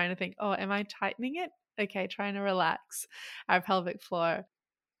there trying to think, oh, am I tightening it? Okay, trying to relax our pelvic floor.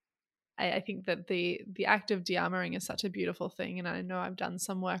 I think that the act of de-armoring is such a beautiful thing, and I know I've done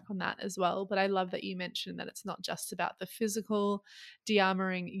some work on that as well. But I love that you mentioned that it's not just about the physical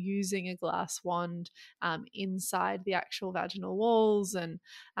de-armoring using a glass wand inside the actual vaginal walls and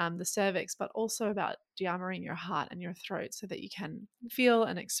the cervix, but also about de-armoring your heart and your throat so that you can feel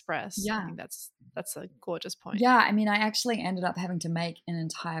and express. I Yeah. think that's a gorgeous point. Yeah, I mean, I actually ended up having to make an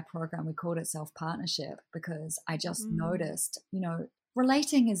entire program. We called it Self Partnership because I just Mm. noticed,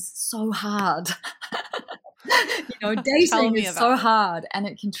 relating is so hard. Tell Dating me is so about it. hard and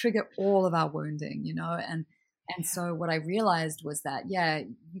it can trigger all of our wounding, and so what I realized was that, yeah,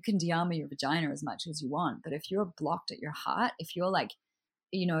 you can de-armor your vagina as much as you want, but if you're blocked at your heart, if you're like,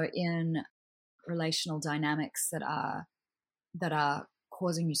 in relational dynamics that are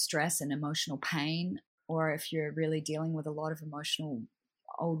causing you stress and emotional pain, or if you're really dealing with a lot of emotional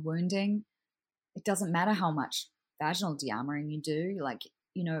old wounding, it doesn't matter how much vaginal de-armoring you do. Like,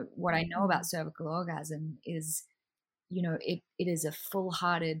 what I know about Mm. cervical orgasm is, it is a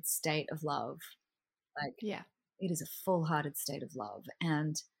full-hearted state of love. Like, Yeah. it is a full-hearted state of love,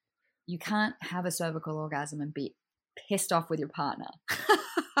 and you can't have a cervical orgasm and be pissed off with your partner.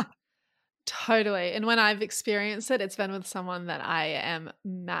 Totally. And when I've experienced it, it's been with someone that I am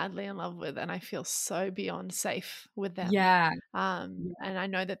madly in love with and I feel so beyond safe with them. Yeah. And I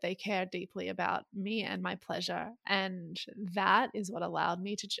know that they care deeply about me and my pleasure. And that is what allowed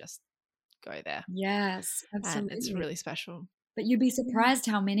me to just go there. Yes, And it's absolutely. really special. But you'd be surprised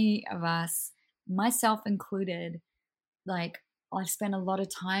how many of us, myself included, like, I've spent a lot of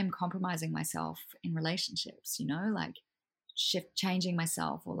time compromising myself in relationships, like changing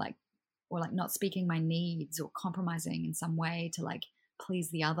myself, or like not speaking my needs or compromising in some way to like please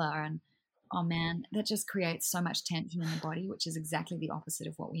the other. And oh man, that just creates so much tension in the body, which is exactly the opposite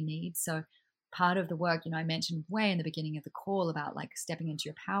of what we need. So part of the work, I mentioned way in the beginning of the call about like stepping into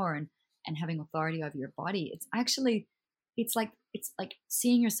your power and having authority over your body. It's like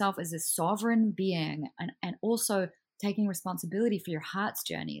seeing yourself as a sovereign being, and also taking responsibility for your heart's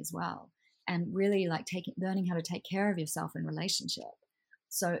journey as well, and really like learning how to take care of yourself in relationship.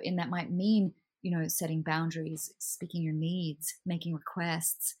 So, and that might mean, setting boundaries, speaking your needs, making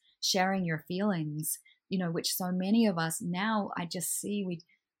requests, sharing your feelings, which so many of us now, I just see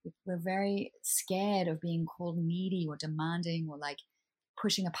we're very scared of being called needy or demanding, or like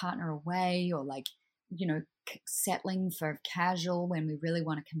pushing a partner away, or like, settling for casual when we really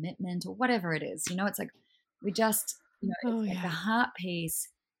want a commitment, or whatever it is. It's like we just, Oh, it's like the yeah. heart piece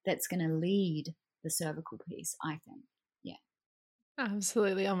that's going to lead the cervical piece, I think. Yeah.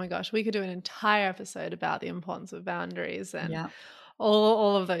 Absolutely. Oh my gosh. We could do an entire episode about the importance of boundaries and Yeah.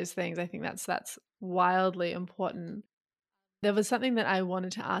 all of those things. I think that's wildly important. There was something that I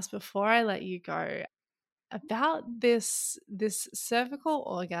wanted to ask before I let you go about this cervical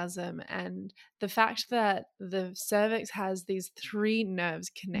orgasm and the fact that the cervix has these three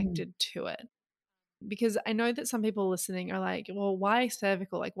nerves Mm. connected to it. Because I know that some people listening are like, well, why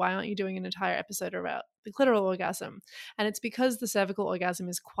cervical? Like, why aren't you doing an entire episode about the clitoral orgasm? And it's because the cervical orgasm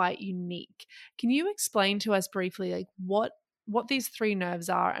is quite unique. Can you explain to us briefly, like, what these three nerves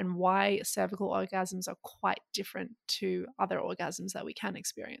are and why cervical orgasms are quite different to other orgasms that we can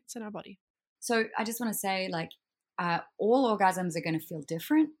experience in our body? So I just want to say, like, all orgasms are going to feel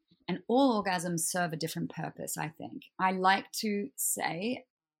different, and all orgasms serve a different purpose, I think. I like to say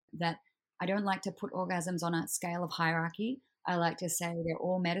that I don't like to put orgasms on a scale of hierarchy. I like to say they're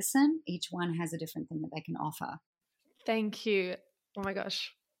all medicine. Each one has a different thing that they can offer. Thank you. Oh my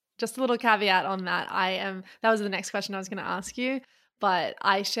gosh. Just a little caveat on that. That was the next question I was going to ask you, but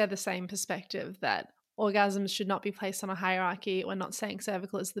I share the same perspective that orgasms should not be placed on a hierarchy. We're not saying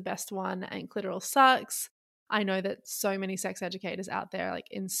cervical is the best one and clitoral sucks. I know that so many sex educators out there like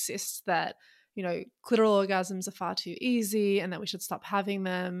insist that, clitoral orgasms are far too easy and that we should stop having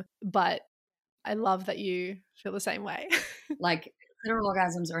them. But I love that you feel the same way. Like, clitoral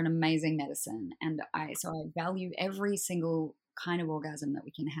orgasms are an amazing medicine, and I value every single kind of orgasm that we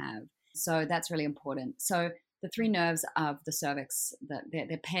can have. So that's really important. So the three nerves of the cervix,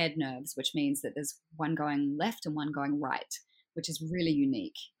 they're paired nerves, which means that there's one going left and one going right, which is really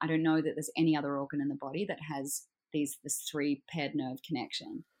unique. I don't know that there's any other organ in the body that has this three paired nerve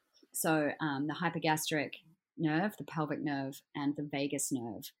connection. So the hypogastric nerve, the pelvic nerve, and the vagus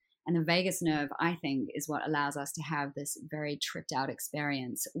nerve. And the vagus nerve, I think, is what allows us to have this very tripped out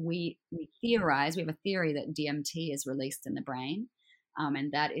experience. We theorize, we have a theory that DMT is released in the brain,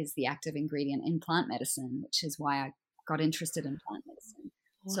 and that is the active ingredient in plant medicine, which is why I got interested in plant medicine.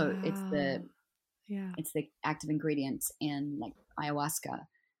 So it's the Wow. Yeah. it's the active ingredients in like ayahuasca,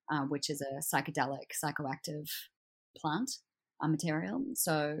 which is a psychedelic, psychoactive plant. material,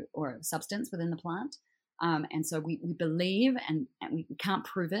 or substance within the plant. And so we believe, and we can't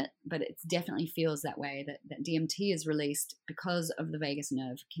prove it, but it definitely feels that way, that DMT is released because of the vagus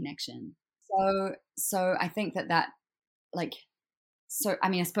nerve connection. So I think that like, so I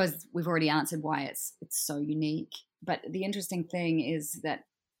mean, I suppose we've already answered why it's so unique. But the interesting thing is that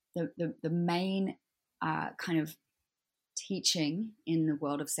the main kind of teaching in the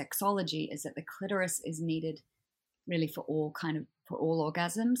world of sexology is that the clitoris is needed really for all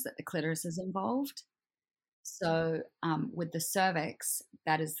orgasms, that the clitoris is involved. So with the cervix,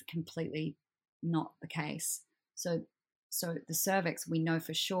 that is completely not the case. So the cervix, we know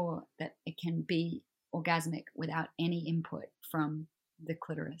for sure that it can be orgasmic without any input from the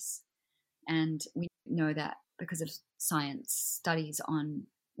clitoris. And we know that because of science studies on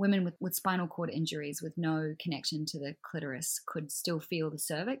women with spinal cord injuries with no connection to the clitoris could still feel the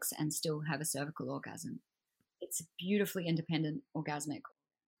cervix and still have a cervical orgasm. It's a beautifully independent orgasmic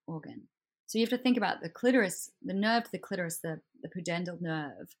organ. So you have to think about the clitoris, the nerve to the clitoris, the pudendal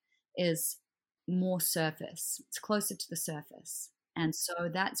nerve is more surface. It's closer to the surface. And so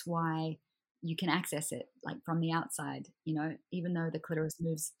that's why you can access it like from the outside, even though the clitoris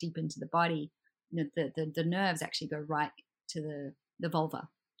moves deep into the body, the nerves actually go right to the vulva.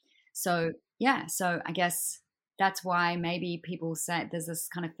 So, yeah, so I guess that's why maybe people say there's this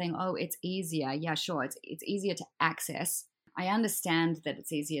kind of thing, oh, it's easier. Yeah, sure, it's easier to access. I understand that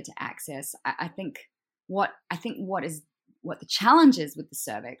it's easier to access. I think what the challenge is with the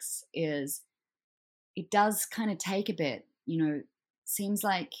cervix is it does kind of take a bit, seems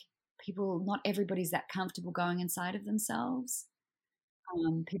like not everybody's that comfortable going inside of themselves.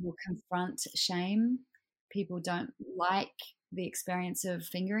 People confront shame. People don't like the experience of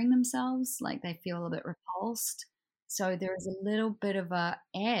fingering themselves, like they feel a bit repulsed. So there is a little bit of a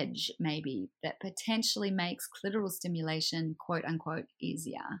edge maybe that potentially makes clitoral stimulation, quote unquote,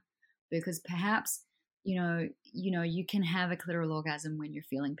 easier, because perhaps you can have a clitoral orgasm when you're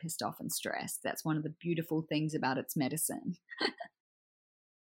feeling pissed off and stressed. That's one of the beautiful things about its medicine.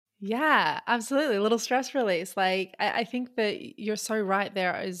 Yeah, absolutely. A little stress release. Like, I think that you're so right.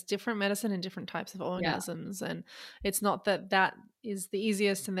 There is different medicine and different types of Yeah, orgasms. And it's not that is the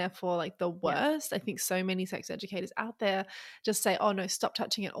easiest and therefore like the yeah, worst. I think so many sex educators out there just say, oh no, stop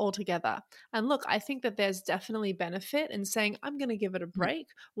touching it altogether. And look, I think that there's definitely benefit in saying, I'm going to give it a yeah, break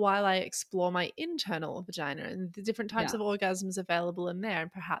while I explore my internal vagina and the different types yeah, of orgasms available in there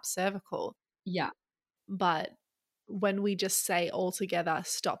and perhaps cervical. yeah. But when we just say altogether,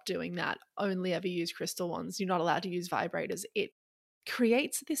 stop doing that, only ever use crystal ones, you're not allowed to use vibrators, it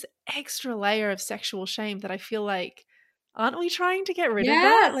creates this extra layer of sexual shame that I feel like, aren't we trying to get rid of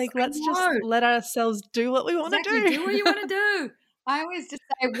that? Yes, Like, I let's just know. let ourselves do what we want to Exactly. Do what you want to do. do. I always just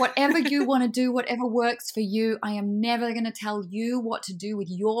say, whatever you want to do, whatever works for you. I am never going to tell you what to do with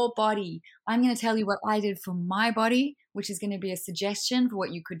your body. I'm going to tell you what I did for my body, which is going to be a suggestion for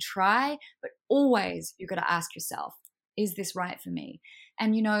what you could try. But always, you've got to ask yourself, is this right for me?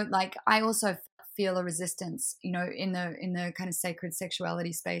 And, like I also feel a resistance, in the kind of sacred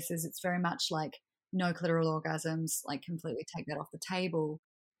sexuality spaces. It's very much like no clitoral orgasms, like completely take that off the table.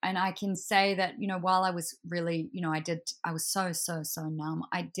 And I can say that, while I was really, I was so, so, so numb.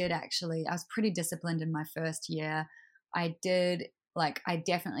 I was pretty disciplined in my first year. I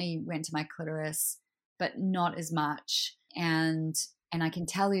definitely went to my clitoris, but not as much. And I can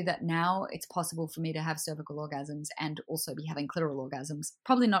tell you that now it's possible for me to have cervical orgasms and also be having clitoral orgasms.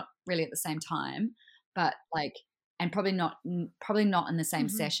 Probably not really at the same time, but and probably not in the same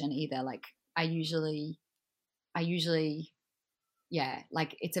Mhm. session either. Like I usually yeah,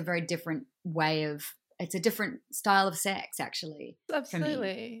 like it's a very different it's a different style of sex actually for me.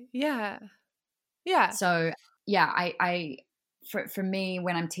 Absolutely. Yeah. Yeah. So yeah, for me,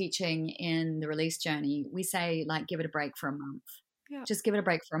 when I'm teaching in the release journey, we say like, give it a break for a month. Yeah. Just give it a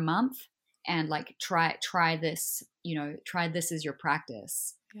break for a month and like try this, try this as your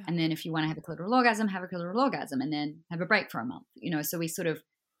practice. Yeah. And then if you want to have a clitoral orgasm, have a clitoral orgasm and then have a break for a month, so we sort of,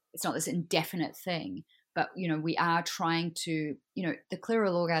 it's not this indefinite thing. But, we are trying to, the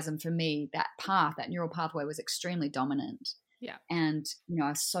clitoral orgasm for me, that neural pathway was extremely dominant. Yeah. And, I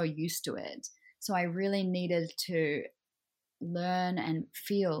was so used to it. So I really needed to learn and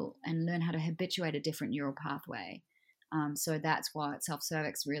feel and learn how to habituate a different neural pathway. So that's why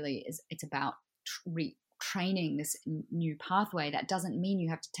self-cervix really is, it's about retraining this new pathway. That doesn't mean you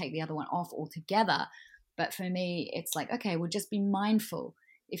have to take the other one off altogether. But for me, it's like, okay, well, just be mindful.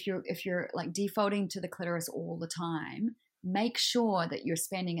 If you're like defaulting to the clitoris all the time, make sure that you're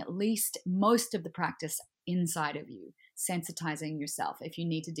spending at least most of the practice inside of you, sensitizing yourself if you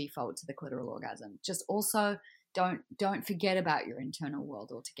need to default to the clitoral orgasm. Just also don't forget about your internal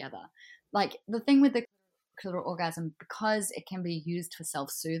world altogether. Like the thing with the clitoral orgasm, because it can be used for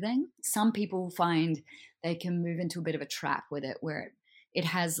self-soothing, some people find they can move into a bit of a trap with it, where it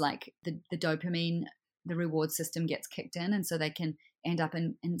has like the dopamine, the reward system gets kicked in, and so they can end up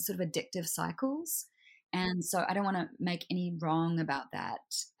in sort of addictive cycles. And so I don't want to make any wrong about that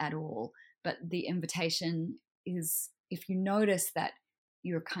at all, but the invitation is, if you notice that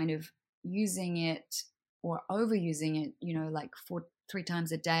you're kind of using it or overusing it, like 3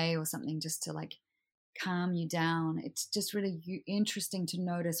 times a day or something, just to like calm you down, it's just really interesting to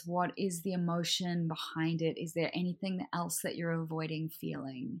notice what is the emotion behind it. Is there anything else that you're avoiding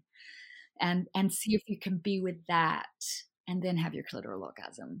feeling? And see if you can be with that and then have your clitoral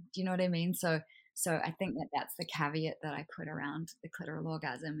orgasm. Do you know what I mean? So I think that's the caveat that I put around the clitoral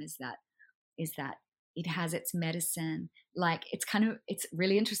orgasm, is that it has its medicine. Like it's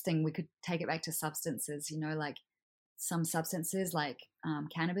really interesting. We could take it back to substances, like some substances like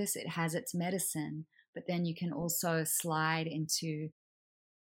cannabis, it has its medicine, but then you can also slide into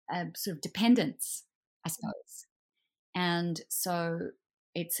a sort of dependence, I suppose. And so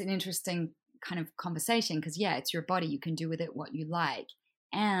it's an interesting kind of conversation, because it's your body, you can do with it what you like.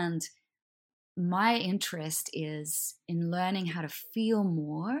 And my interest is in learning how to feel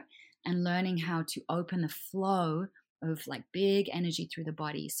more and learning how to open the flow of like big energy through the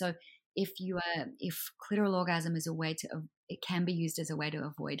body. So if clitoral orgasm is a way it can be used as a way to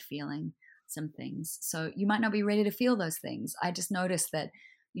avoid feeling some things. So you might not be ready to feel those things. I just noticed that,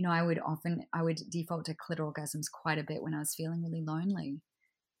 I would default to clitoral orgasms quite a bit when I was feeling really lonely,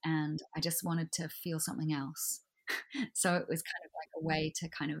 and I just wanted to feel something else. So it was kind of like a way to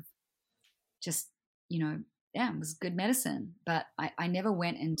kind of just, it was good medicine. But I never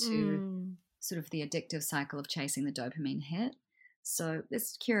went into sort of the addictive cycle of chasing the dopamine hit. So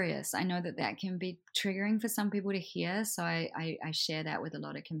it's curious. I know that can be triggering for some people to hear. So I share that with a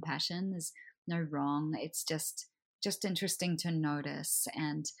lot of compassion. There's no wrong. It's just interesting to notice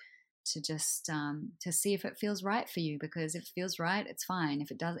and to just to see if it feels right for you, because if it feels right, it's fine.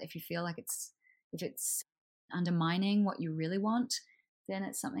 If you feel like if it's undermining what you really want, then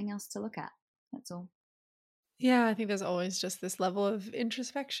it's something else to look at. That's all. Yeah, I think there's always just this level of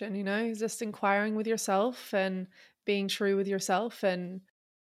introspection, just inquiring with yourself and being true with yourself. And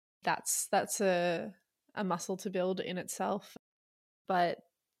that's a muscle to build in itself. But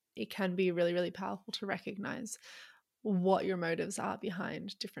it can be really, really powerful to recognize what your motives are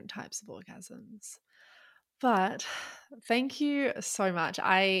behind different types of orgasms. But thank you so much.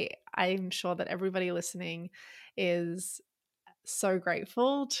 I'm sure that everybody listening is so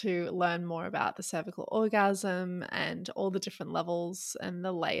grateful to learn more about the cervical orgasm and all the different levels and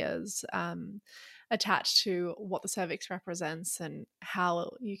the layers attached to what the cervix represents and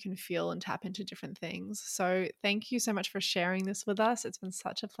how you can feel and tap into different things. So thank you so much for sharing this with us. It's been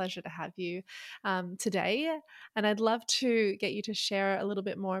such a pleasure to have you today. And I'd love to get you to share a little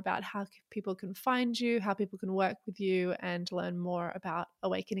bit more about how people can find you, how people can work with you, and learn more about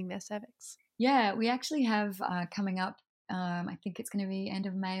awakening their cervix. Yeah, we actually have coming up, I think it's going to be end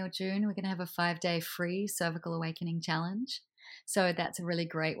of May or June, we're going to have a 5-day free cervical awakening challenge. So that's a really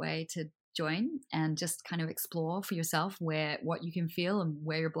great way to join and just kind of explore for yourself what you can feel and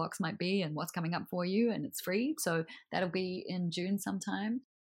where your blocks might be and what's coming up for you, and it's free. So that'll be in June sometime.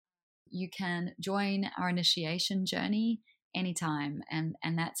 You can join our initiation journey anytime, and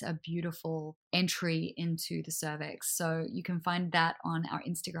that's a beautiful entry into the cervix. So you can find that on our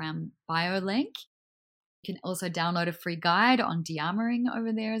Instagram bio link. You can also download a free guide on de-armoring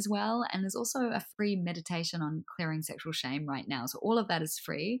over there as well. And there's also a free meditation on clearing sexual shame right now. So all of that is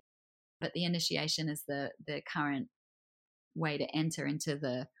free, but the initiation is the current way to enter into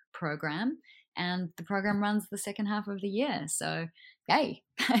the program. And the program runs the second half of the year. So, hey,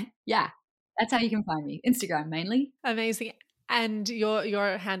 yeah, that's how you can find me. Instagram mainly. Amazing. And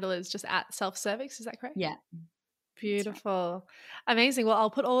your handle is just at self-cervix, is that correct? Yeah. Beautiful. Right. Amazing. Well,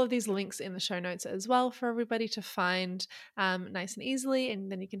 I'll put all of these links in the show notes as well for everybody to find nice and easily.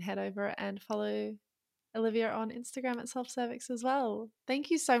 And then you can head over and follow Olivia on Instagram at self-cervix as well.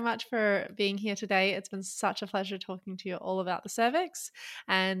 Thank you so much for being here today. It's been such a pleasure talking to you all about the cervix,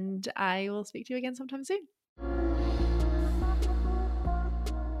 and I will speak to you again sometime soon.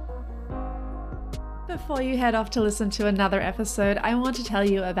 Before you head off to listen to another episode, I want to tell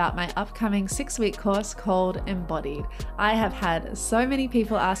you about my upcoming 6-week course called Embodied. I have had so many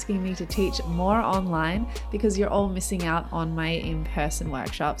people asking me to teach more online because you're all missing out on my in-person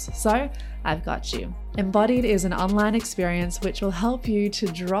workshops. So I've got you. Embodied is an online experience which will help you to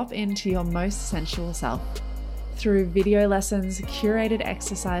drop into your most sensual self. Through video lessons, curated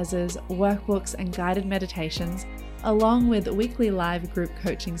exercises, workbooks, and guided meditations, along with weekly live group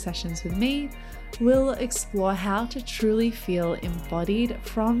coaching sessions with me, we'll explore how to truly feel embodied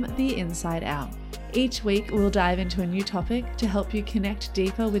from the inside out. Each week, we'll dive into a new topic to help you connect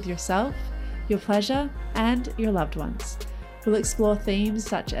deeper with yourself, your pleasure, and your loved ones. We'll explore themes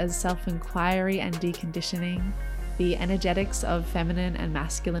such as self-inquiry and deconditioning, the energetics of feminine and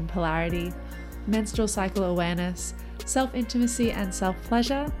masculine polarity, menstrual cycle awareness, self-intimacy and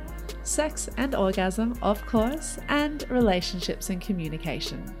self-pleasure, sex and orgasm, of course, and relationships and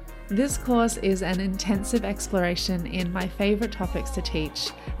communication. This course is an intensive exploration in my favorite topics to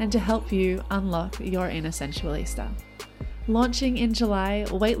teach and to help you unlock your inner sensualista. Launching in July,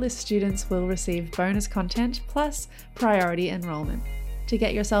 waitlist students will receive bonus content plus priority enrollment. To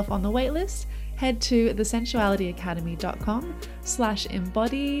get yourself on the waitlist, head to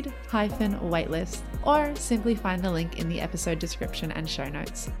thesensualityacademy.com/embodied-waitlist or simply find the link in the episode description and show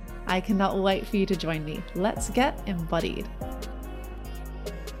notes. I cannot wait for you to join me. Let's get embodied.